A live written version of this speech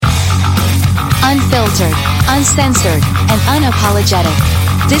Unfiltered, uncensored, and unapologetic.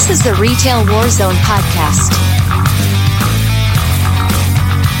 This is the Retail Warzone podcast.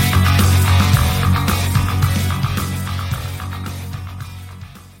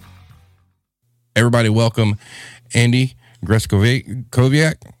 Everybody welcome Andy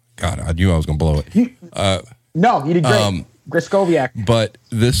Greskoviak. God, I knew I was going to blow it. No, you did great. Greskoviak. But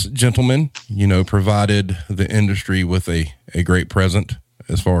this gentleman, provided the industry with a great present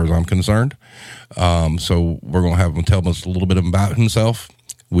as far as I'm concerned. So we're going to have him tell us a little bit about himself.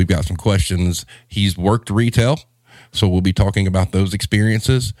 We've got some questions. He's worked retail, so we'll be talking about those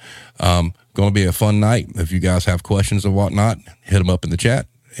experiences. Going to be a fun night. If you guys have questions or whatnot, hit them up in the chat.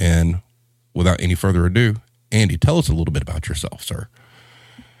 And without any further ado, Andy, tell us a little bit about yourself, sir.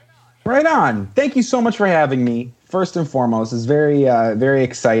 Right on. Thank you so much for having me. First and foremost, it's very, very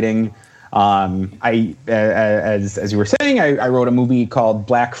exciting. As you were saying, I wrote a movie called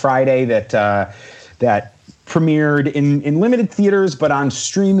Black Friday that premiered in limited theaters, but on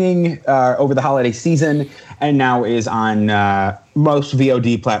streaming over the holiday season, and now is on most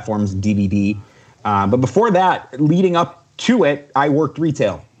VOD platforms, DVD. But before that, leading up to it, I worked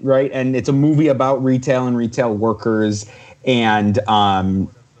retail, right? And it's a movie about retail and retail workers and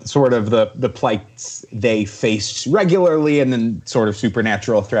sort of the plights they faced regularly, and then sort of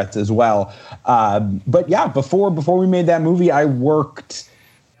supernatural threats as well. But yeah, before we made that movie, I worked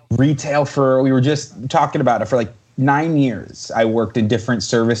retail we were just talking about it, for like 9 years. I worked in different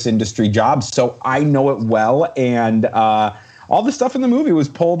service industry jobs, so I know it well. And all the stuff in the movie was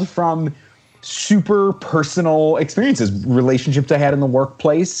pulled from super personal experiences, relationships I had in the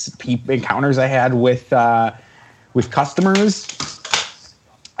workplace, encounters I had with customers.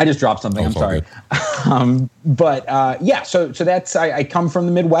 I just dropped something. I'm sorry. So that's, I come from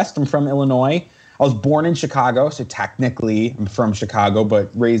the Midwest. I'm from Illinois. I was born in Chicago, so technically I'm from Chicago, but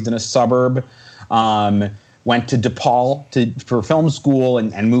raised in a suburb. Went to DePaul for film school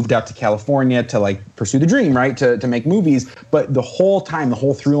and moved out to California to pursue the dream, right? To make movies. But the whole time, the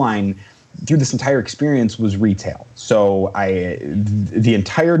whole through line through this entire experience was retail. So the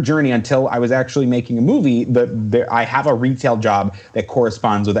entire journey until I was actually making a movie, I have a retail job that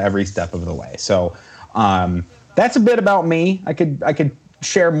corresponds with every step of the way. So that's a bit about me. I could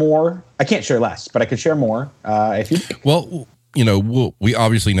share more. I can't share less, but I could share more if you. Well, we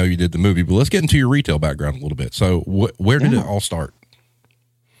obviously know you did the movie, but let's get into your retail background a little bit. So where did it all start?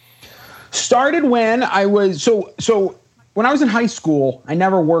 Started when I was when I was in high school, I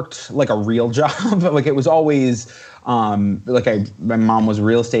never worked like a real job. It was always my mom was a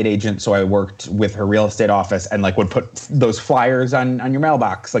real estate agent, so I worked with her real estate office and would put those flyers on your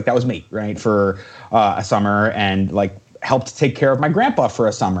mailbox. That was me, right, for a summer, and helped take care of my grandpa for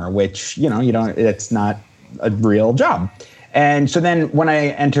a summer, which it's not a real job. And so then when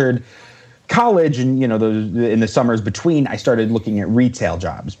I entered college and in the summers between, I started looking at retail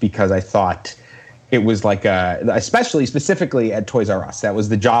jobs because I thought it was specifically at Toys R Us. That was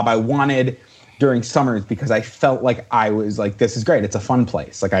the job I wanted during summers because I felt like I was this is great. It's a fun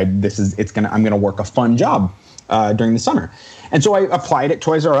place. I'm gonna work a fun job during the summer. And so I applied at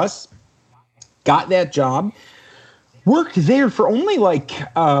Toys R Us, got that job, worked there for only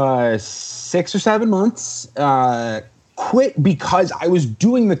 6 or 7 months. Quit because I was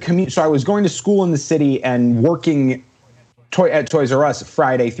doing the commute. So I was going to school in the city and working at Toys R Us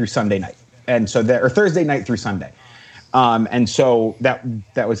Friday through Sunday night. And so or Thursday night through Sunday. And so that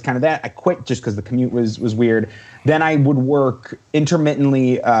was kind of that. I quit just because the commute was weird. Then I would work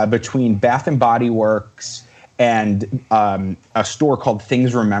intermittently between Bath and Body Works and a store called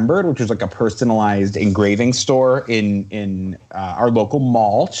Things Remembered, which was a personalized engraving store in our local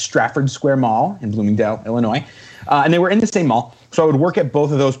mall, Stratford Square Mall in Bloomingdale, Illinois. And they were in the same mall. So I would work at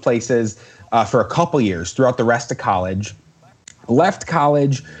both of those places for a couple years throughout the rest of college. Left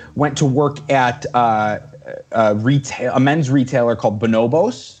college, went to work at a men's retailer called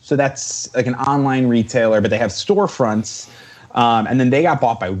Bonobos. So that's an online retailer, but they have storefronts. And then they got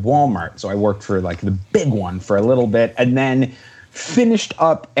bought by Walmart. So I worked for the big one for a little bit, and then finished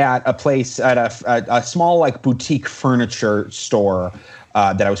up at a place at a small boutique furniture store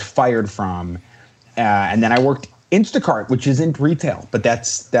that I was fired from. And then I worked Instacart, which isn't retail, but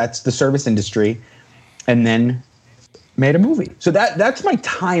that's the service industry. And then made a movie. So that's my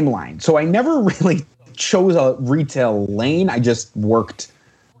timeline. So I never really chose a retail lane. I just worked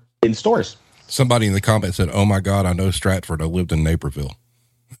in stores. Somebody in the comments said, "Oh my God, I know Stratford. I lived in Naperville."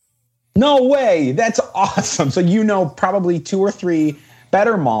 No way. That's awesome. So probably 2 or 3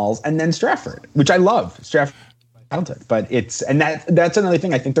 better malls, and then Stratford, which I love. Stratford, but that's another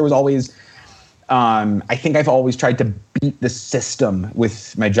thing. I think there was always I think I've always tried to beat the system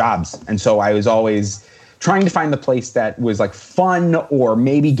with my jobs. And so I was always trying to find the place that was like fun or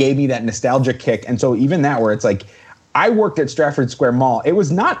maybe gave me that nostalgia kick. And so even that, where it's like, I worked at Stratford Square Mall. It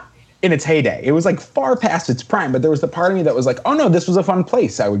was not in its heyday. It was like far past its prime, but there was the part of me that was like, oh no, this was a fun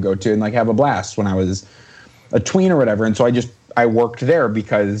place I would go to and like have a blast when I was a tween or whatever. And so I worked there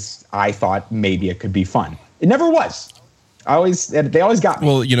because I thought maybe it could be fun. It never was. They always got me.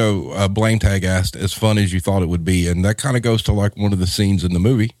 Well, Blaine Tag asked, as fun as you thought it would be. And that kind of goes to like one of the scenes in the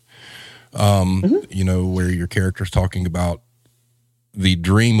movie, where your character's talking about the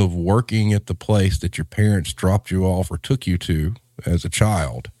dream of working at the place that your parents dropped you off or took you to as a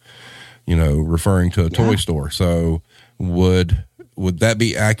child, referring to a toy store. So would that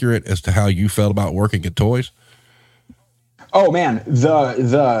be accurate as to how you felt about working at toys? Oh man,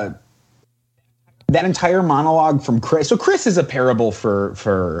 that entire monologue from Chris. So Chris is a parable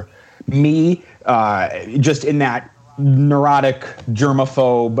for me, just in that neurotic,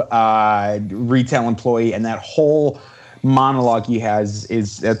 germaphobe retail employee, and that whole monologue he has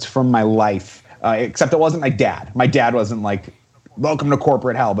that's from my life. Except it wasn't my dad. My dad wasn't like, welcome to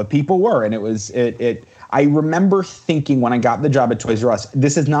corporate hell, but people were, and it was it. I remember thinking when I got the job at Toys R Us,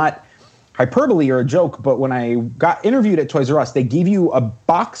 this is not hyperbole or a joke, but when I got interviewed at Toys R Us, they gave you a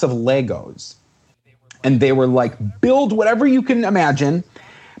box of Legos. And they were like, build whatever you can imagine,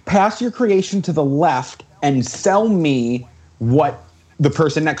 pass your creation to the left, and sell me what the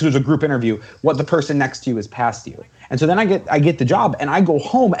person next, because it was a group interview, what the person next to you has passed you. And so then I get the job, and I go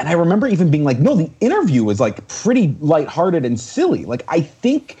home, and I remember even being like, no, the interview was like pretty lighthearted and silly. Like, I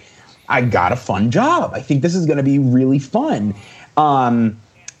think I got a fun job. I think this is going to be really fun.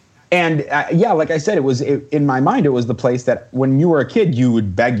 Like I said, in my mind, it was the place that when you were a kid, you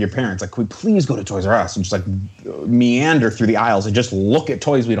would beg your parents, like, could we please go to Toys R Us and just like meander through the aisles and just look at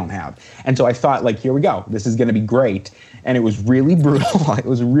toys we don't have. And so I thought, like, here we go. This is going to be great. And it was really brutal. It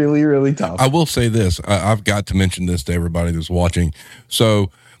was really, really tough. I will say this. I've got to mention this to everybody that's watching. So,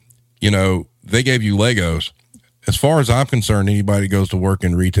 they gave you Legos. As far as I'm concerned, anybody that goes to work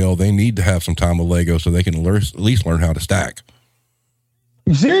in retail, they need to have some time with Legos so they can at least learn how to stack.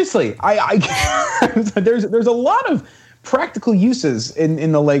 Seriously, there's a lot of practical uses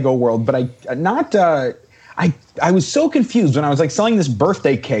in the Lego world, but I was so confused when I was like selling this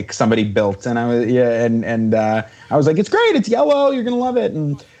birthday cake somebody built, and I was like, it's great, it's yellow, you're gonna love it,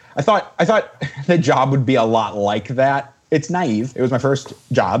 and I thought the job would be a lot like that. It's naive. It was my first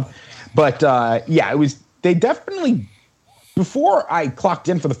job, but it was. They definitely, before I clocked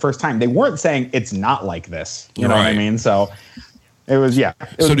in for the first time, they weren't saying it's not like this. You know what I mean? So. It was, yeah.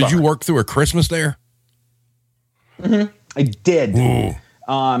 So did you work through a Christmas there? Mm-hmm. I did. Ooh.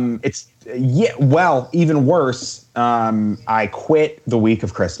 Even worse, I quit the week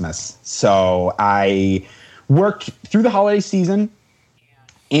of Christmas. So I worked through the holiday season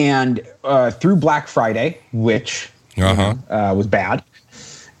and through Black Friday, which was bad.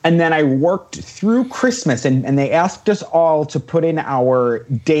 And then I worked through Christmas, and they asked us all to put in our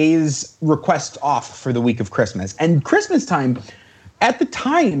days request off for the week of Christmas. And Christmas time, at the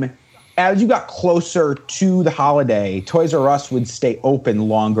time, as you got closer to the holiday, Toys R Us would stay open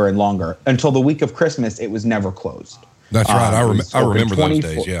longer and longer until the week of Christmas. It was never closed. That's right. I remember those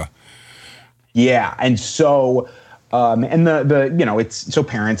days. Yeah. Yeah, and so, and it's so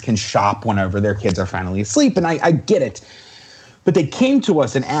parents can shop whenever their kids are finally asleep, and I get it. But they came to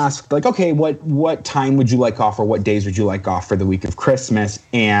us and asked, like, okay, what time would you like off, or what days would you like off for the week of Christmas?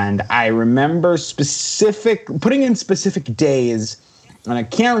 And I remember putting in specific days, and I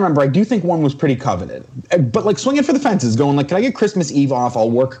can't remember. I do think one was pretty coveted. But like swinging for the fences, going like, can I get Christmas Eve off?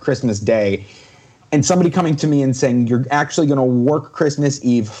 I'll work Christmas Day. And somebody coming to me and saying, you're actually going to work Christmas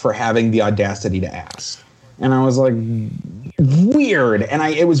Eve for having the audacity to ask. And I was like, weird. And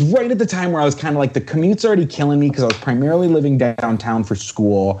it was right at the time where I was kind of like, the commute's already killing me because I was primarily living downtown for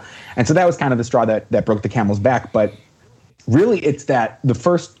school. And so that was kind of the straw that broke the camel's back. But really, it's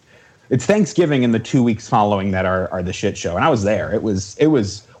Thanksgiving and the 2 weeks following that are the shit show. And I was there. It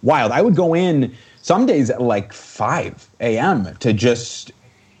was wild. I would go in some days at like 5 a.m. to just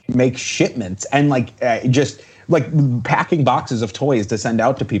make shipments and just packing boxes of toys to send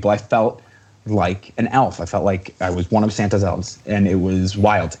out to people. I felt like an elf. I felt like I was one of Santa's elves, and it was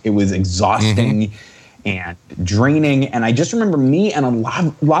wild. It was exhausting and draining. And I just remember me and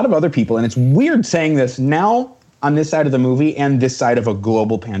a lot of other people, and it's weird saying this now on this side of the movie and this side of a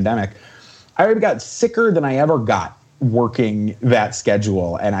global pandemic. I already got sicker than I ever got working that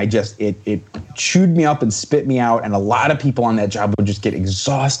schedule, and it chewed me up and spit me out, and a lot of people on that job would just get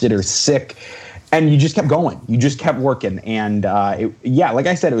exhausted or sick, and you just kept going. You just kept working, and like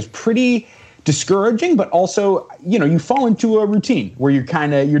I said, it was pretty discouraging, but also, you fall into a routine where you're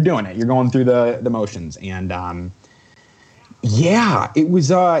doing it. You're going through the motions. And it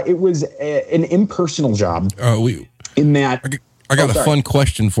was an impersonal job. In that, I got a fun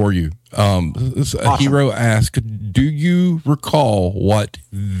question for you. A hero asked, do you recall what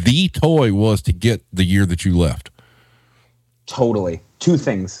the toy was to get the year that you left? Totally. Two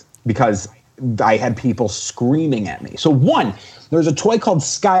things, because I had people screaming at me. So one, there's a toy called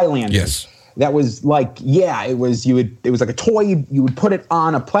Skylanders. Yes. That was like, it was like a toy. You would put it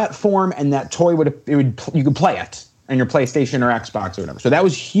on a platform, and that toy you could play it on your PlayStation or Xbox or whatever. So that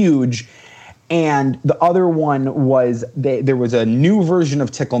was huge. And the other one was there was a new version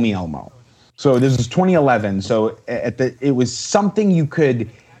of Tickle Me Elmo. So this was 2011. So it was something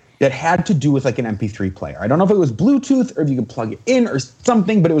that had to do with like an MP3 player. I don't know if it was Bluetooth or if you could plug it in or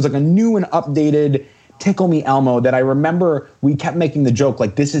something, but it was like a new and updated Tickle Me Elmo that I remember we kept making the joke,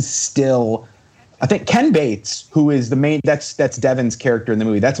 like, this is still, I think Ken Bates, who is the main, that's Devin's character in the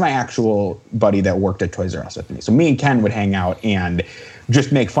movie. That's my actual buddy that worked at Toys R Us with me. So me and Ken would hang out and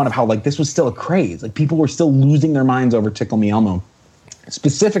just make fun of how, like, this was still a craze. Like, people were still losing their minds over Tickle Me Elmo.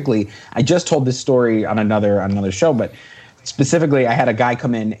 Specifically, I just told this story on another show, but specifically, I had a guy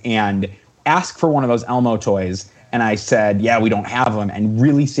come in and ask for one of those Elmo toys, and I said, yeah, we don't have them. And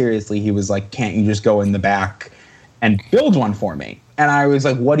really seriously, he was like, can't you just go in the back and build one for me? And I was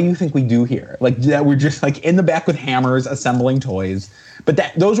like, what do you think we do here? Like, that we're just like in the back with hammers assembling toys. But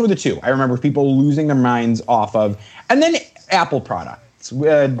those were the two I remember people losing their minds off of. And then Apple products,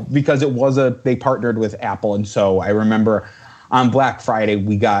 because they partnered with Apple. And so I remember on Black Friday,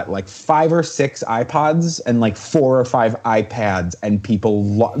 we got like 5 or 6 iPods and like 4 or 5 iPads, and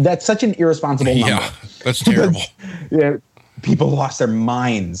people that's such an irresponsible number. Yeah, that's terrible. People lost their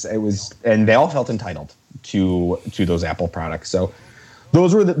minds. And they all felt entitled to those Apple products. So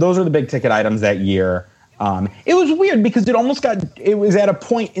those were the big ticket items that year. It was weird because it was at a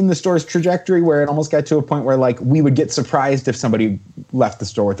point in the store's trajectory where it almost got to a point where, like, we would get surprised if somebody left the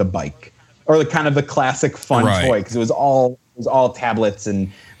store with a bike or the classic fun toy, because it was all tablets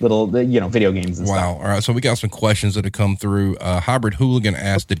and little, video games and stuff. Wow. All right. So we got some questions that have come through. Hybrid Hooligan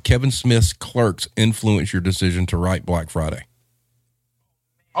asked, did Kevin Smith's Clerks influence your decision to write Black Friday?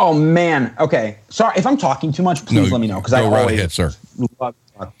 Oh, man. Okay. Sorry. If I'm talking too much, please let me know. Because I right ahead, sir. Love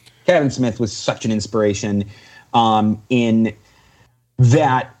to talk. Kevin Smith was such an inspiration in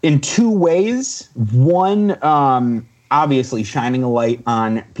two ways. One, obviously shining a light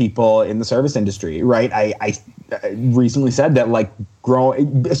on people in the service industry, right? I recently said that, like,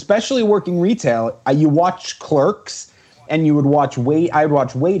 especially working retail, you watch Clerks and I would watch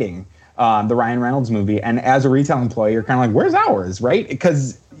Waiting, the Ryan Reynolds movie, and as a retail employee, you're kind of like, where's ours, right?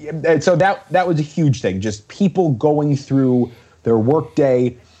 So that was a huge thing, just people going through their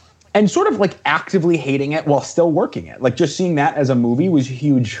workday and sort of like actively hating it while still working it. Like, just seeing that as a movie was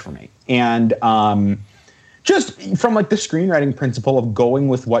huge for me. And just from like the screenwriting principle of going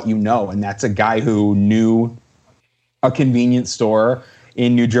with what you know, and that's a guy who knew a convenience store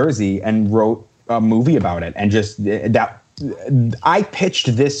in New Jersey and wrote a movie about it. And just that, I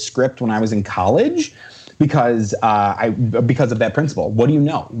pitched this script when I was in college because of that principle. What do you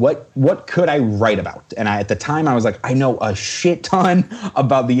know? What could I write about? And at the time I was like, I know a shit ton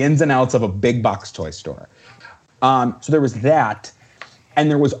about the ins and outs of a big box toy store. So there was that. And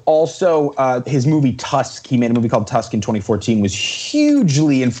there was also his movie Tusk. He made a movie called Tusk in 2014, was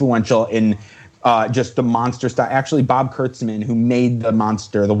hugely influential in just the monster style. Actually, Bob Kurtzman, who made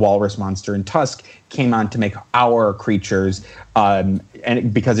the walrus monster in Tusk, came on to make our creatures,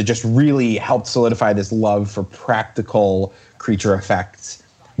 and because it just really helped solidify this love for practical creature effects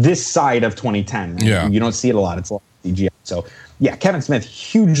this side of 2010. Right? Yeah. You don't see it a lot. It's a lot of CGI. So, yeah, Kevin Smith,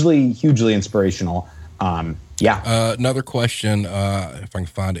 hugely, hugely inspirational. Another question, if I can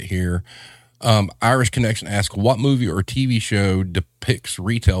find it here. Irish Connection asks, what movie or TV show depicts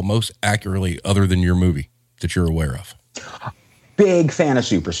retail most accurately other than your movie that you're aware of? Big fan of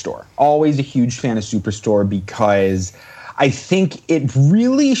Superstore. Always a huge fan of Superstore because I think it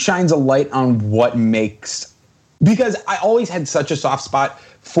really shines a light on what makes... Because I always had such a soft spot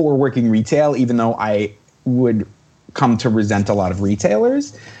for working retail, even though I would come to resent a lot of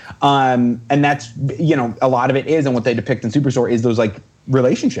retailers. And that's, a lot of it is, and what they depict in Superstore is those, like,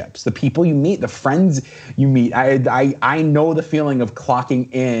 relationships, the people you meet, the friends you meet. I know the feeling of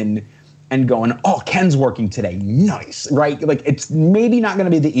clocking in and going, oh, Ken's working today. Nice, right? Like, it's maybe not going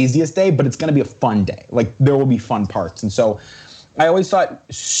to be the easiest day, but it's going to be a fun day. Like, there will be fun parts. And so I always thought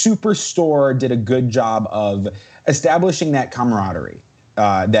Superstore did a good job of establishing that camaraderie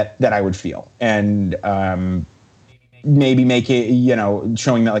that I would feel. And maybe make it,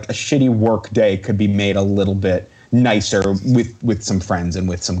 showing that like a shitty work day could be made a little bit nicer with some friends and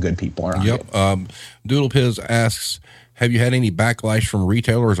with some good people around. Yep. Doodle Piz asks, have you had any backlash from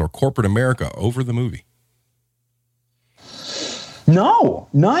retailers or corporate America over the movie? No,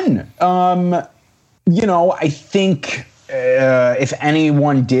 none. I think if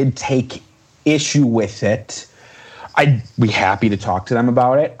anyone did take issue with it, I'd be happy to talk to them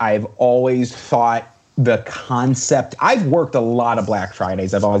about it. I've always thought the concept, I've worked a lot of Black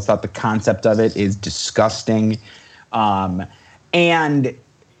Fridays. I've always thought the concept of it is disgusting. And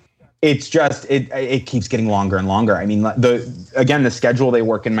it's just, it keeps getting longer and longer. I mean, the schedule they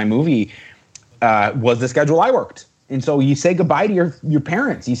work in my movie was the schedule I worked. And so you say goodbye to your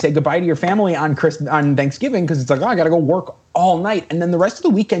parents. You say goodbye to your family on Thanksgiving because it's like, I got to go work all night. And then the rest of the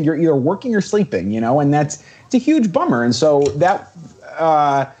weekend, you're either working or sleeping, and it's a huge bummer. And so that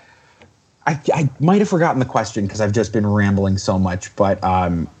I might have forgotten the question because I've just been rambling so much. But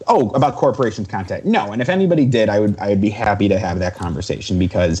about corporations content. No. And if anybody did, I'd be happy to have that conversation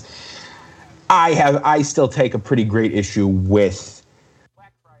because I still take a pretty great issue with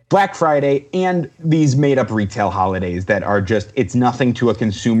Black Friday and these made up retail holidays that are just, it's nothing to a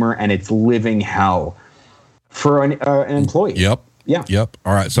consumer and it's living hell for an employee. Yep. Yeah. Yep.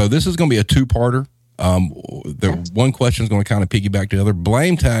 All right. So this is going to be a two-parter. One question is going to kind of piggyback to the other.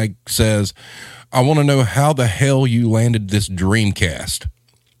 Blame Tag says, I want to know how the hell you landed this Dreamcast.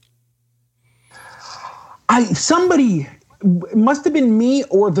 Somebody, it must have been me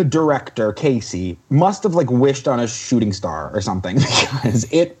or the director, Casey, must have wished on a shooting star or something because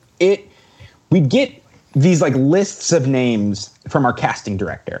we'd get these lists of names from our casting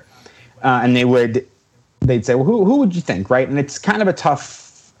director, and they'd say, well, who would you think, right? And it's kind of a tough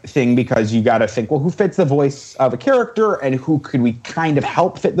thing because you got to think, well, who fits the voice of a character and who could we kind of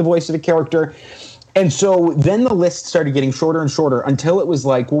help fit the voice of a character? And so then the list started getting shorter and shorter until it was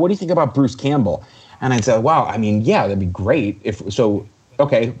like, well, what do you think about Bruce Campbell? And I said, wow, I mean, yeah, that'd be great.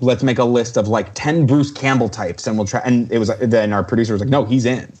 Okay, let's make a list of 10 Bruce Campbell types and we'll try. And it was, then our producer was like, no, he's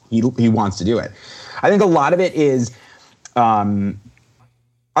in. He wants to do it. I think a lot of it is a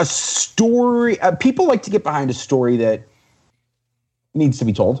story. People like to get behind a story that needs to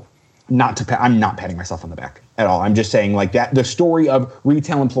be told. I'm not patting myself on the back at all. I'm just saying that the story of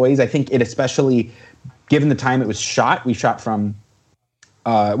retail employees, I think it especially, given the time it was shot, we shot in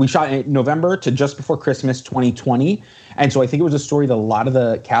November to just before Christmas 2020. And so I think it was a story that a lot of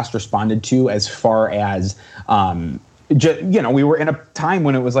the cast responded to as far as, we were in a time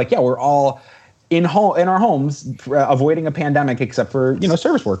when it was we're all in our homes avoiding a pandemic except for,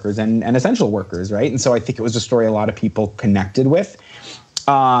 service workers and essential workers, right? And so I think it was a story a lot of people connected with.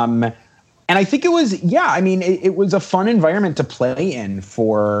 And I think it was, it was a fun environment to play in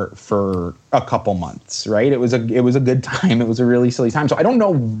for a couple months, right? It was a good time. It was a really silly time. So I don't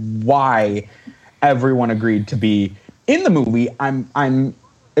know why everyone agreed to be in the movie. I'm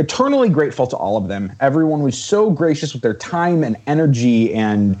eternally grateful to all of them. Everyone was so gracious with their time and energy,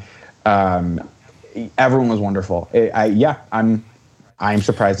 and everyone was wonderful. I'm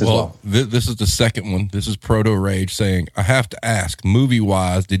surprised as well. This is the second one. This is Proto Rage saying, I have to ask,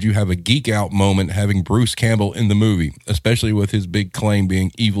 movie-wise, did you have a geek out moment having Bruce Campbell in the movie, especially with his big claim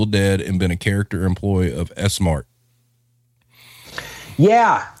being Evil Dead and been a character employee of S-Mart?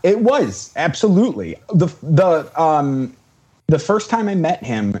 Yeah, it was. Absolutely. The first time I met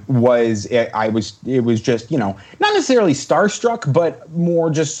him it was just, not necessarily starstruck, but more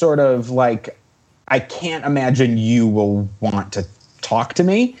just sort of I can't imagine you will want to talk to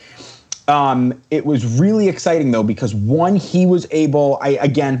me. It was really exciting though, because one, he was able, I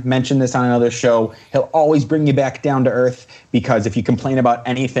again mentioned this on another show, he'll always bring you back down to earth, because if you complain about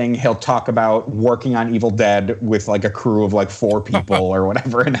anything, he'll talk about working on Evil Dead with a crew of 4 people or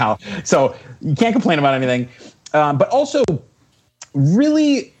whatever. And so you can't complain about anything. But also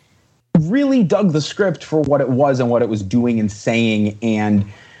really, really dug the script for what it was and what it was doing and saying, and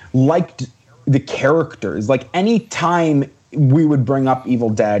liked the characters. Any time we would bring up Evil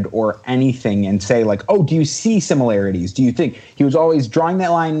Dead or anything and say oh, do you see similarities? Do you think? He was always drawing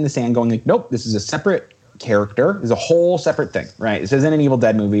that line in the sand going nope, this is a separate character. This is a whole separate thing, right? This isn't an Evil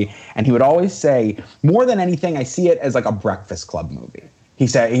Dead movie. And he would always say, more than anything, I see it as a Breakfast Club movie. He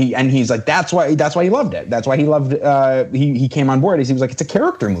said, he's that's why he loved it. That's why he loved, he came on board. He was it's a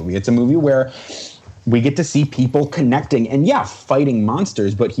character movie. It's a movie where we get to see people connecting and fighting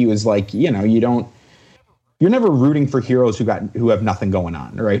monsters. But he was you're never rooting for heroes who have nothing going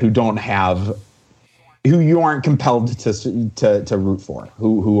on, right? Who you aren't compelled to root for,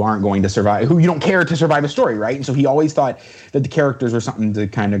 who aren't going to survive, who you don't care to survive a story, right? And so he always thought that the characters were something to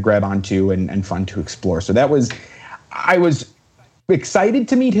kind of grab onto and fun to explore. So that was, I was excited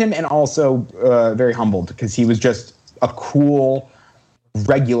to meet him and also very humbled because he was just a cool,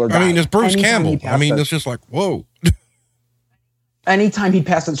 regular guy. I mean, it's Bruce Anytime Campbell. I mean, it's just like, whoa. Anytime he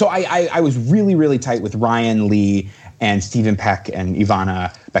passed it. So I was really, really tight with Ryan Lee and Stephen Peck and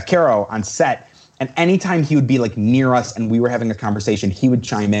Ivana Beccaro on set. And anytime he would be like near us and we were having a conversation, he would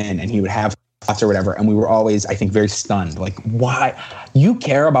chime in and he would have thoughts or whatever. And we were always, I think, very stunned. Like, why? You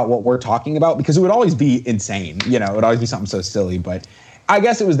care about what we're talking about? Because it would always be insane. You know, it would always be something so silly. But I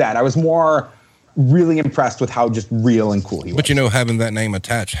guess it was that. I was more really impressed with how just real and cool he was. But, you know, having that name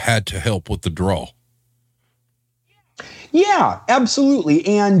attached had to help with the draw. Yeah, absolutely.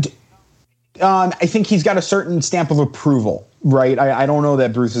 And I think he's got a certain stamp of approval, right? I don't know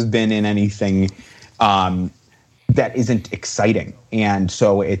that Bruce has been in anything that isn't exciting. And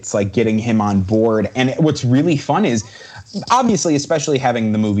so it's like getting him on board. And what's really fun is, obviously, especially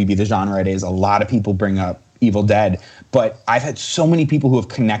having the movie be the genre it is, a lot of people bring up Evil Dead. But I've had so many people who have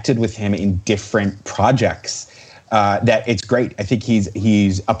connected with him in different projects that it's great. I think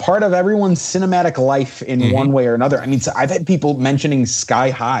he's a part of everyone's cinematic life in one way or another. I mean, so I've had people mentioning Sky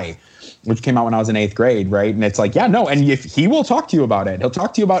High, which came out when I was in 8th grade, right? And it's like, yeah, no, and if he will talk to you about it. He'll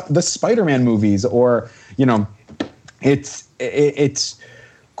talk to you about the Spider-Man movies, or, you know, it's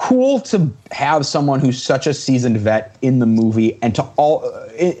cool to have someone who's such a seasoned vet in the movie, and to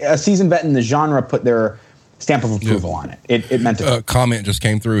a seasoned vet in the genre put their stamp of approval on it. It meant a comment just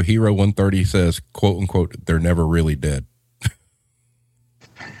came through. Hero 130 says, quote unquote, "They're never really dead."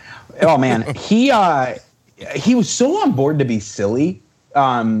 Oh man, he was so on board to be silly.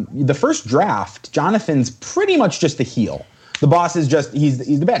 The first draft, Jonathan's pretty much just the heel. The boss is just he's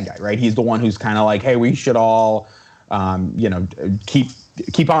the bad guy, right? He's the one who's kind of like, hey, we should all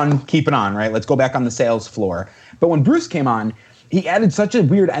keep on keeping on, right? Let's go back on the sales floor. But when Bruce came on, he added such a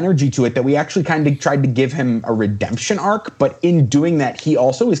weird energy to it that we actually kind of tried to give him a redemption arc. But in doing that, he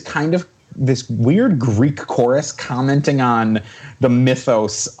also is kind of this weird Greek chorus commenting on the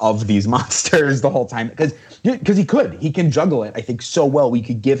mythos of these monsters the whole time. Because he can juggle it, I think, so well. We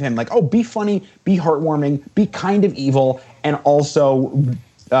could give him like, oh, be funny, be heartwarming, be kind of evil, and also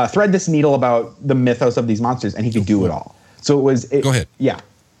thread this needle about the mythos of these monsters, and he could do it all. So it was... Go ahead. Yeah.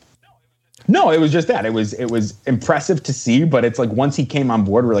 No, it was just that. It was impressive to see, but it's like once he came on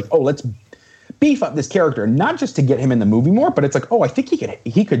board, we're like, oh, let's beef up this character, not just to get him in the movie more, but it's like, oh, I think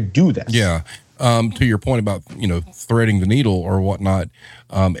he could do this. Yeah. To your point about, threading the needle or whatnot,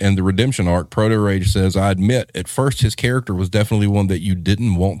 and the redemption arc, Proto Rage says, I admit at first his character was definitely one that you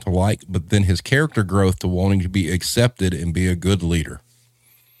didn't want to like, but then his character growth to wanting to be accepted and be a good leader.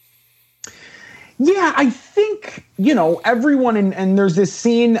 Yeah, I think, everyone, and there's this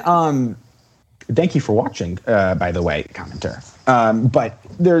scene, thank you for watching, by the way, commenter. But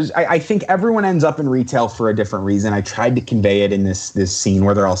I think everyone ends up in retail for a different reason. I tried to convey it in this scene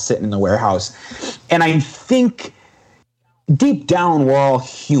where they're all sitting in the warehouse. And I think deep down, we're all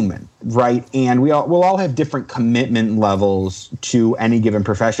human, right? And we'll all have different commitment levels to any given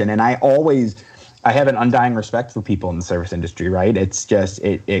profession. And I have an undying respect for people in the service industry, right? It's just,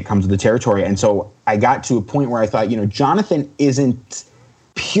 it comes with the territory. And so I got to a point where I thought, Jonathan isn't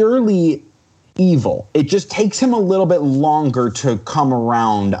purely evil. It just takes him a little bit longer to come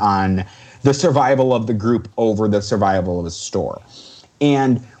around on the survival of the group over the survival of a store.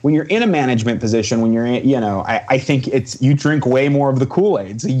 And when you're in a management position, when you're in, I think you drink way more of the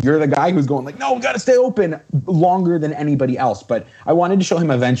Kool-Aid. So you're the guy who's going like, no, we got to stay open longer than anybody else. But I wanted to show him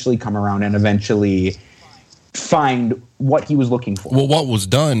eventually come around and eventually find what he was looking for. Well, what was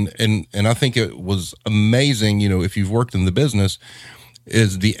done, and I think it was amazing, if you've worked in the business,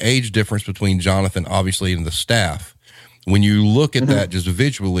 is the age difference between Jonathan, obviously, and the staff. When you look at that just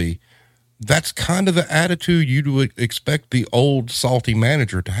visually, that's kind of the attitude you would expect the old salty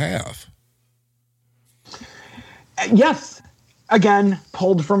manager to have. Yes. Again,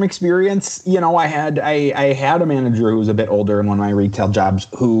 pulled from experience. I had a manager who was a bit older in one of my retail jobs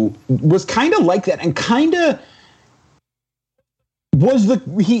who was kind of like that and kind of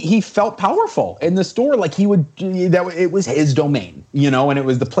he felt powerful in the store, like it was his domain, and it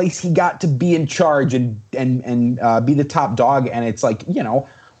was the place he got to be in charge and be the top dog. And it's like,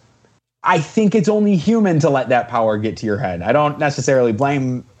 I think it's only human to let that power get to your head. I don't necessarily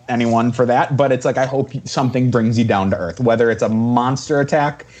blame anyone for that, but it's like, I hope something brings you down to earth, whether it's a monster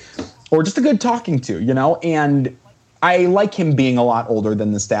attack or just a good talking to, and I like him being a lot older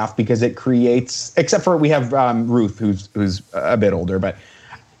than the staff because it creates, except for we have Ruth, who's a bit older, but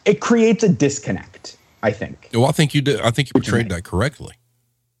it creates a disconnect, I think. Well, I think you did. I think you portrayed that correctly.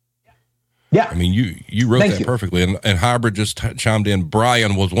 Yeah. I mean, you wrote that perfectly. And Hybrid just chimed in,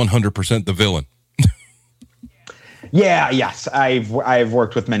 Brian was 100% the villain. Yes, I've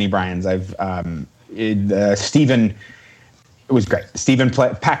worked with many Brians. Stephen was great. Stephen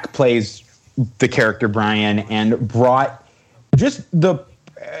Peck plays the character Brian and brought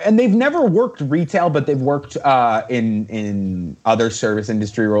and they've never worked retail, but they've worked in other service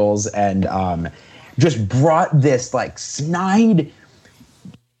industry roles, and just brought this like snide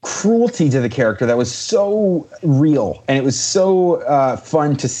cruelty to the character that was so real, and it was so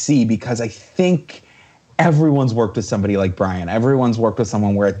fun to see, because I think everyone's worked with somebody like Brian. Everyone's worked with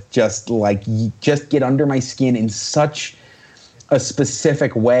someone where it's just like, you just get under my skin in such a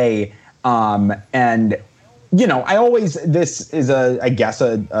specific way. And, you know, this is I guess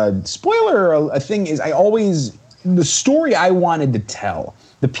a spoiler, or a thing is, the story I wanted to tell,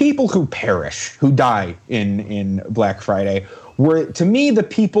 the people who perish, who die in Black Friday, were, to me, the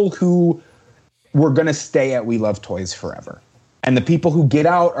people who were going to stay at We Love Toys forever. And the people who get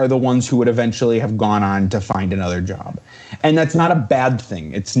out are the ones who would eventually have gone on to find another job. And that's not a bad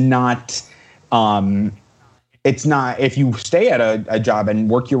thing. It's not, if you stay at a job and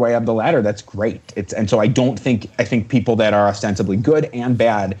work your way up the ladder, that's great. And so I think people that are ostensibly good and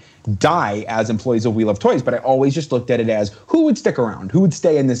bad die as employees of We Love Toys. But I always just looked at it as, who would stick around? Who would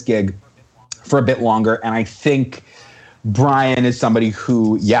stay in this gig for a bit longer? And I think Brian is somebody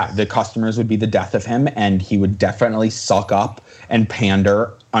who, the customers would be the death of him, and he would definitely suck up and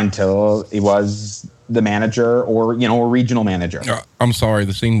pander until he was the manager, or, you know, a regional manager. I'm sorry,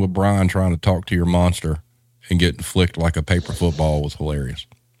 the scene with Brian trying to talk to your monster and getting flicked like a paper football was hilarious.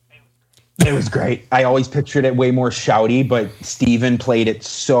 It was great. I always pictured it way more shouty, but Steven played it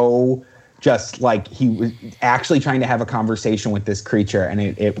so just like he was actually trying to have a conversation with this creature, and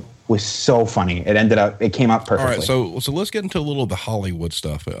it was so funny. It came out perfectly. All right, so let's get into a little of the Hollywood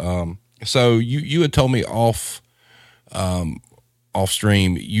stuff. So you had told me off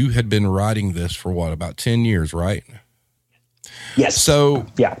stream, you had been writing this for about 10 years, right? Yes. So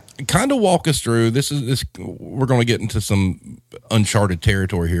kind of walk us through this. We're going to get into some uncharted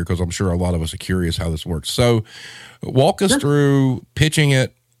territory here, because I'm sure a lot of us are curious how this works. So walk us through pitching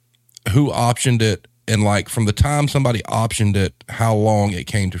it, who optioned it, and like from the time somebody optioned it, how long it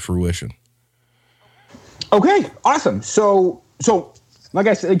came to fruition. Okay, awesome. So like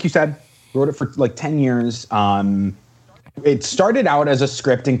you said, wrote it for like 10 years. It started out as a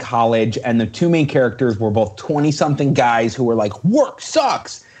script in college, and the two main characters were both 20-something guys who were like, work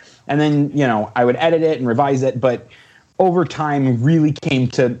sucks. And then, you know, I would edit it and revise it, but over time really came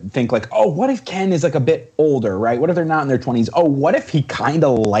to think like, oh, what if Ken is like a bit older, right? What if they're not in their 20s? Oh, what if he kind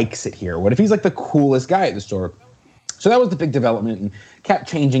of likes it here? What if he's like the coolest guy at the store? So that was the big development, and kept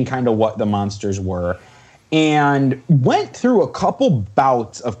changing kind of what the monsters were, and went through a couple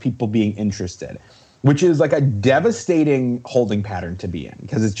bouts of people being interested, which is like a devastating holding pattern to be in,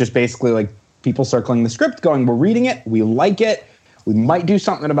 because it's just basically like people circling the script going, we're reading it, we like it, we might do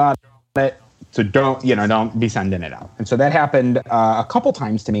something about it, so don't be sending it out. And so that happened a couple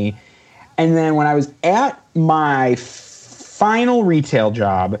times to me. And then when I was at my final retail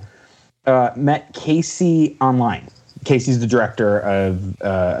job, met Casey online. Casey's the director of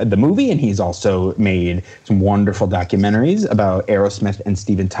the movie, and he's also made some wonderful documentaries about Aerosmith and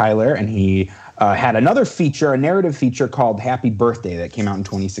Steven Tyler, and he had another feature, a narrative feature called Happy Birthday, that came out in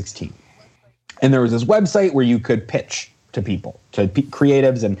 2016. And there was this website where you could pitch to people, to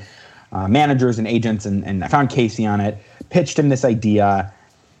creatives and managers and agents, and I found Casey on it, pitched him this idea.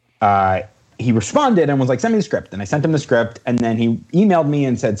 He responded and was like, send me the script. And I sent him the script, and then he emailed me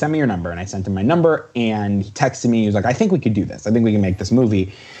and said, send me your number. And I sent him my number, and he texted me. He was like, I think we could do this. I think we can make this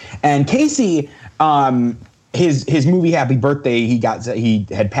movie. And Casey, his movie Happy Birthday, he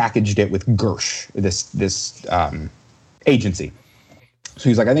had packaged it with Gersh, this agency. So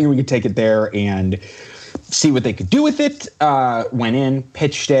he's like, I think we could take it there and see what they could do with it. Went in,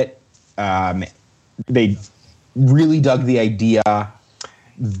 pitched it. They really dug the idea.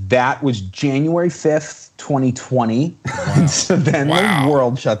 That was January 5th, 2020. Wow. So then the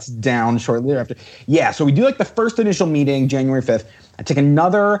world shuts down shortly after. Yeah, so we do like the first initial meeting, January 5th. I take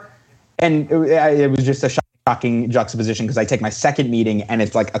another, and it was just a shocking juxtaposition, because I take my second meeting and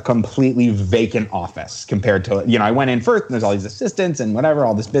it's like a completely vacant office compared to, I went in first and there's all these assistants and whatever,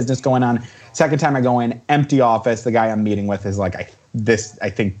 all this business going on. Second time I go in, empty office. The guy I'm meeting with is like, I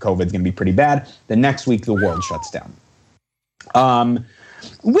think COVID's going to be pretty bad. The next week, the world shuts down.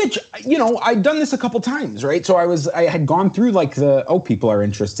 Which, I'd done this a couple times, right? So I had gone through like people are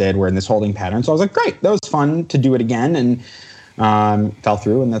interested, we're in this holding pattern. So I was like, great, that was fun to do it again, and fell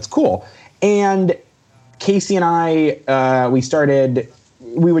through, and that's cool. And Casey and I,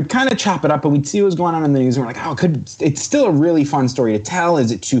 we would kind of chop it up, and we'd see what was going on in the news, and we're like, it's still a really fun story to tell.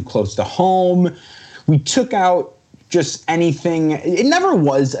 Is it too close to home? We took out just anything. It never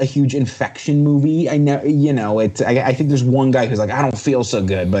was a huge infection movie. I know, I think there's one guy who's like, I don't feel so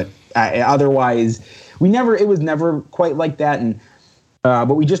good, but otherwise, it was never quite like that. And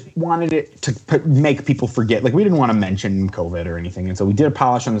but we just wanted it to make people forget. Like, we didn't want to mention COVID or anything, and so we did a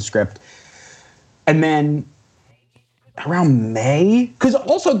polish on the script, and then around May, because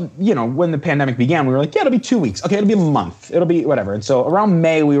also, when the pandemic began, we were like, yeah, it'll be 2 weeks. Okay, it'll be a month. It'll be whatever. And so around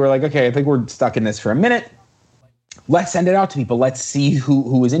May, we were like, okay, I think we're stuck in this for a minute. Let's send it out to people. Let's see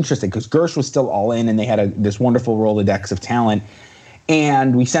who was interested, because Gersh was still all in, and they had this wonderful Rolodex of talent.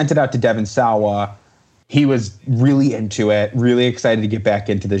 And we sent it out to Devin Sawa. He was really into it, really excited to get back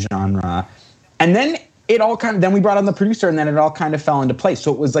into the genre. And then then we brought on the producer, and then it all kind of fell into place.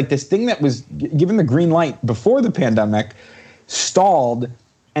 So it was like this thing that was given the green light before the pandemic, stalled,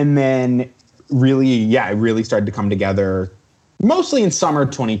 and then it really started to come together mostly in summer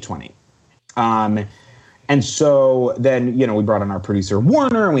 2020. And so then, we brought on our producer,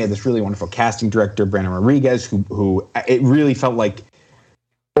 Warner, and we had this really wonderful casting director, Brandon Rodriguez, who it really felt like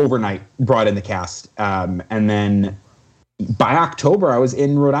overnight brought in the cast. And then by October, I was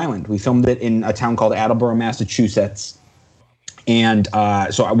in Rhode Island. We filmed it in a town called Attleboro, Massachusetts. And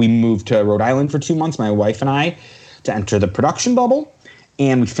so we moved to Rhode Island for 2 months, my wife and I, to enter the production bubble.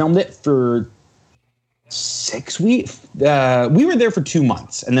 And we filmed it for 6 weeks. We were there for 2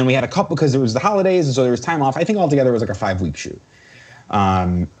 months. And then we had a couple, because there was the holidays, and so there was time off. I think altogether it was like a 5-week shoot.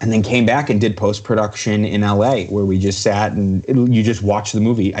 And then came back and did post-production in LA, where we just sat and you just watch the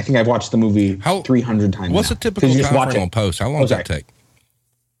movie. I think I've watched the movie 300 times. What's now. a typical time frame on post? How long does that take?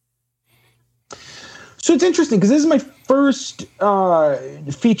 So it's interesting, because this is my first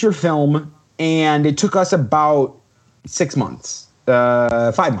feature film, and it took us about 6 months,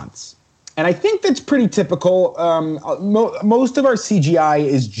 5 months. And I think that's pretty typical. Most of our CGI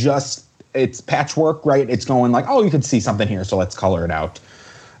is it's patchwork, right? It's going like, oh, you could see something here, so let's color it out.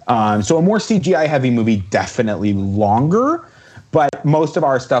 So a more CGI heavy movie, definitely longer, but most of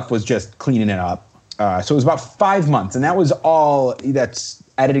our stuff was just cleaning it up. So it was about 5 months, and that was all. That's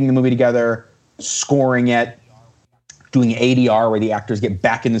editing the movie together, scoring it, doing ADR, where the actors get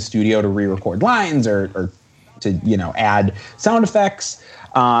back in the studio to re-record lines or to add sound effects.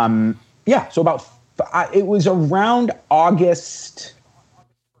 So it was around August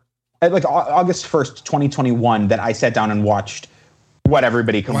 1st, 2021, that I sat down and watched what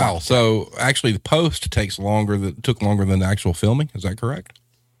everybody can watch. Wow. So actually the post took longer than the actual filming. Is that correct?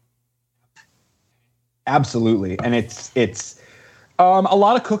 Absolutely. And it's a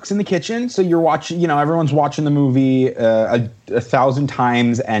lot of cooks in the kitchen. So you're watching, everyone's watching the movie a 1,000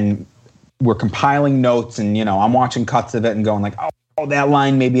 times, and we're compiling notes, and, I'm watching cuts of it and going like, oh, that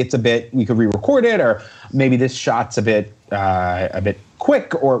line, maybe it's we could re-record it, or maybe this shot's a bit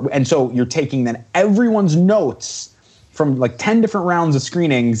quick, and so you're taking then everyone's notes from like 10 different rounds of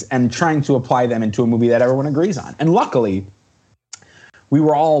screenings and trying to apply them into a movie that everyone agrees on. And luckily, we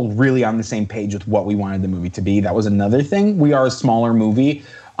were all really on the same page with what we wanted the movie to be. That was another thing. We are a smaller movie,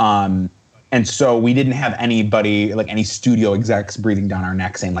 and so we didn't have anybody, like any studio execs, breathing down our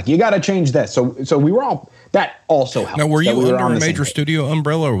neck saying like, you got to change this. So we were all, that also helped. Now, were you under a major studio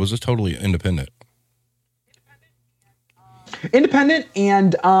umbrella, or was this totally independent? Independent,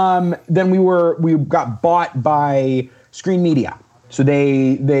 and then we got bought by Screen Media. So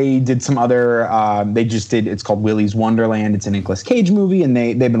they did some other. It's called Willy's Wonderland. It's a Nicolas Cage movie, and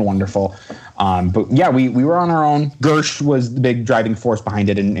they've been wonderful. But yeah, we were on our own. Gersh was the big driving force behind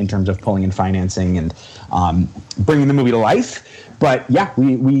it in terms of pulling in financing and bringing the movie to life. But yeah,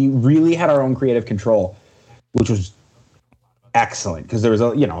 we really had our own creative control, which was excellent, because there was a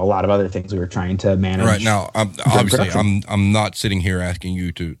lot of other things we were trying to manage. Right now, I'm not sitting here asking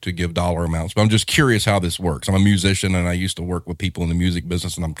you to give dollar amounts, but I'm just curious how this works. I'm a musician, and I used to work with people in the music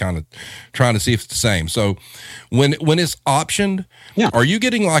business, and I'm kind of trying to see if it's the same. So when it's optioned, are you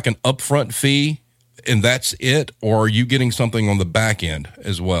getting like an upfront fee and that's it, or are you getting something on the back end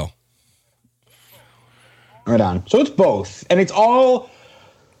as well? Right on. So it's both, and it's all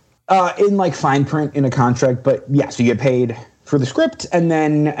in like fine print in a contract. But yeah, so you get paid for the script, and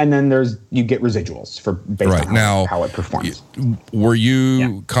then you get residuals based on how it performs. Were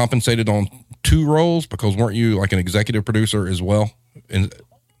you compensated on 2 roles, because weren't you like an executive producer as well?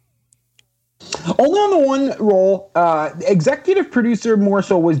 Only on the one role. Executive producer more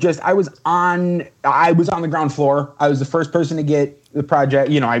so was just I was on the ground floor. I was the first person to get the project.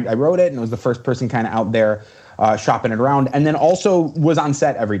 I wrote it, and was the first person kind of out there shopping it around, and then also was on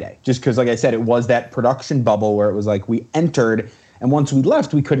set every day, just because, like I said, it was that production bubble where it was like we entered, and once we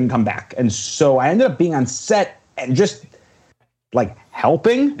left, we couldn't come back. And so I ended up being on set and just like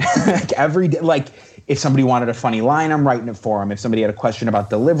helping like every day. Like If somebody wanted a funny line, I'm writing it for them. If somebody had a question about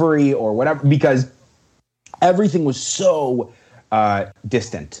delivery or whatever, because everything was so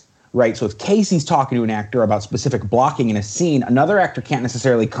distant, right? So if Casey's talking to an actor about specific blocking in a scene, another actor can't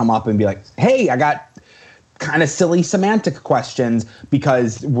necessarily come up and be like, hey, I got kind of silly semantic questions,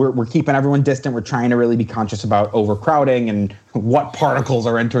 because we're keeping everyone distant. We're trying to really be conscious about overcrowding and what particles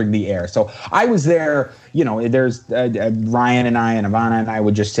are entering the air. So I was there, there's Ryan and I and Ivana and I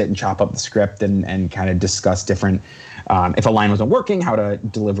would just sit and chop up the script and kind of discuss different, if a line wasn't working, how to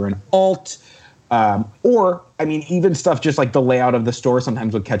deliver an alt. Or, even stuff just like the layout of the store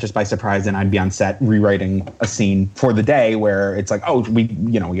sometimes would catch us by surprise, and I'd be on set rewriting a scene for the day where it's like, oh, we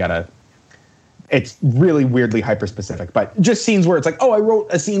gotta. It's really weirdly hyper-specific, but just scenes where it's like, oh, I wrote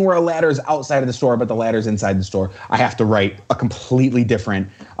a scene where a ladder's outside of the store, but the ladder's inside the store. I have to write a completely different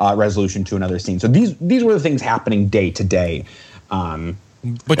resolution to another scene. So these were the things happening day to day.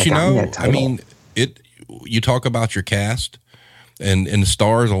 But you talk about your cast and the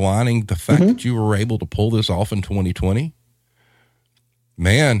stars aligning. The fact that you were able to pull this off in 2020,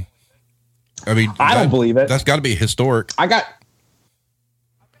 man. I don't believe it. That's got to be historic.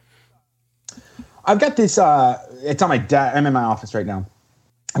 I've got this, it's on my desk. I'm in my office right now.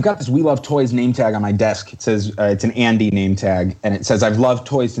 I've got this We Love Toys name tag on my desk. It says, it's an Andy name tag, and it says, I've loved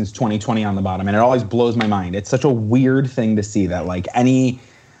toys since 2020 on the bottom. And it always blows my mind. It's such a weird thing to see that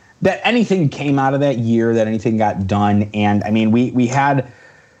that anything came out of that year, that anything got done. And we had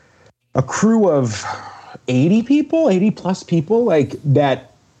a crew of 80 plus people, like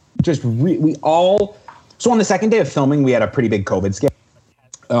that just, we all, so on the second day of filming, we had a pretty big COVID scare.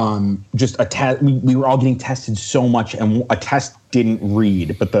 We were all getting tested so much, and a test didn't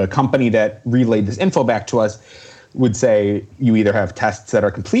read. But the company that relayed this info back to us would say you either have tests that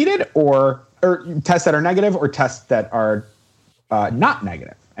are completed or tests that are negative, or tests that are not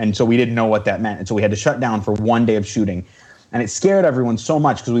negative. And so we didn't know what that meant, and so we had to shut down for one day of shooting, and it scared everyone so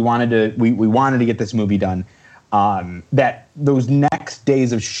much because we wanted to get this movie done. That those next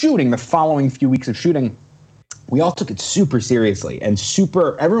days of shooting, the following few weeks of shooting, we all took it super seriously, and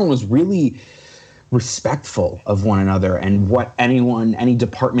everyone was really respectful of one another and what any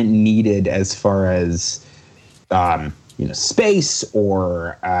department needed as far as, space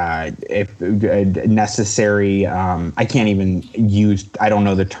or if necessary. I don't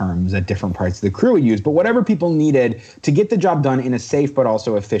know the terms that different parts of the crew would use, but whatever people needed to get the job done in a safe but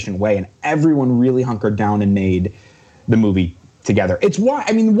also efficient way. And everyone really hunkered down and made the movie together. It's why,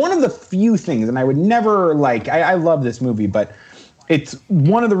 one of the few things, and I would never I love this movie, but it's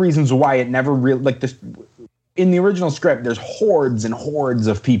one of the reasons why it never really, this, in the original script, there's hordes and hordes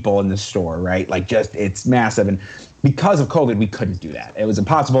of people in the store, right? It's massive. And because of COVID, we couldn't do that. It was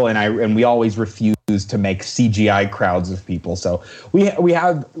impossible. And we always refused to make CGI crowds of people. So we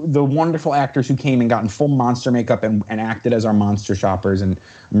have the wonderful actors who came and got in full monster makeup and acted as our monster shoppers. And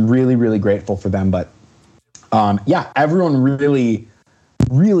I'm really, really grateful for them. But everyone really,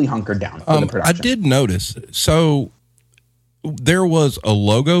 really hunkered down for the production. I did notice. So there was a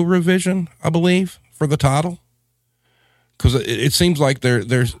logo revision, I believe, for the title, because it seems like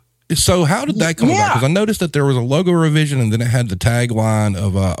there's. So how did that come about? Because I noticed that there was a logo revision, and then it had the tagline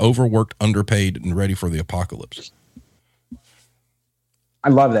of "overworked, underpaid, and ready for the apocalypse." I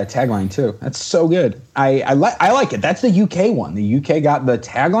love that tagline too. That's so good. I like it. That's the UK one. The UK got the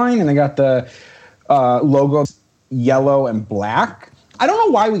tagline, and they got the logo yellow and black. I don't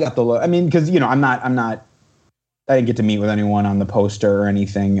know why we got the logo. Because I didn't get to meet with anyone on the poster or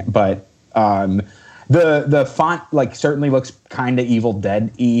anything, but the font certainly looks kind of Evil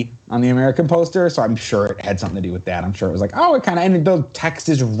Dead-y on the American poster, so I'm sure it had something to do with that. I'm sure it was it kind of, and the text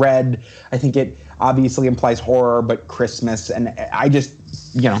is red. I think it obviously implies horror, but Christmas, and I just,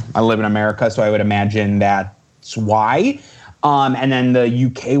 I live in America, so I would imagine that's why. And then the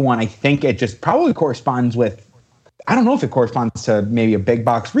UK one, I think it just probably corresponds with, I don't know if it corresponds to maybe a big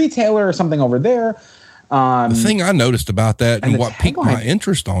box retailer or something over there. The thing I noticed about that and what piqued my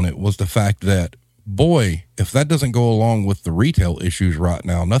interest on it was the fact that, boy, if that doesn't go along with the retail issues right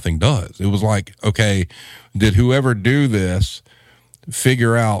now, nothing does. It was like, okay, did whoever do this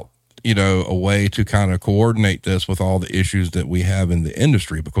figure out, a way to kind of coordinate this with all the issues that we have in the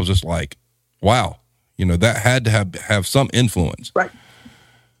industry? Because it's like, wow, that had to have some influence. Right.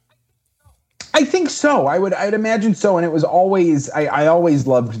 I think so. I'd imagine so. And it was always, I always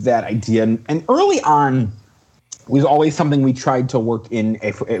loved that idea. And early on was always something we tried to work in.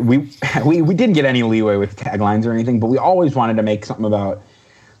 If we didn't get any leeway with taglines or anything, but we always wanted to make something about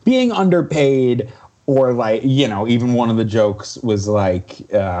being underpaid Or like, even one of the jokes was like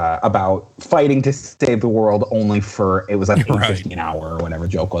about fighting to save the world only for, it was like $8.50 an hour or whatever